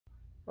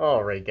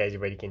Alright guys,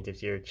 your buddy Kintips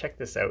here. Check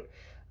this out.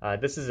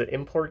 This is an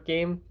import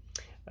game.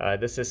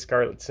 This is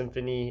Scarlet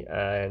Symphony,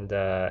 and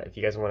if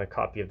you guys want a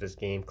copy of this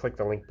game, click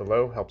the link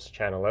below, helps the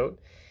channel out.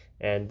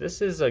 And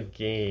this is a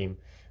game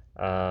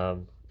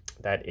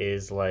that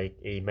is like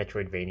a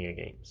Metroidvania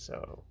game.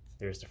 So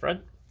here's the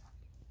front,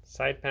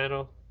 side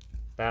panel,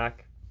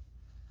 back.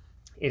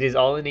 It is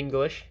all in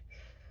English.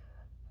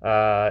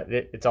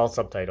 It's all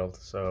subtitled,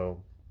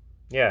 so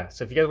yeah.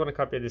 So if you guys want a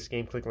copy of this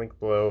game, click the link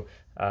below.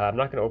 I'm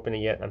not going to open it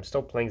yet. I'm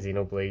still playing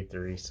Xenoblade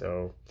 3,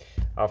 so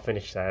I'll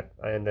finish that,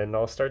 and then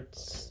I'll start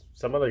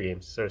some other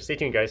games. So stay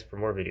tuned, guys, for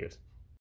more videos.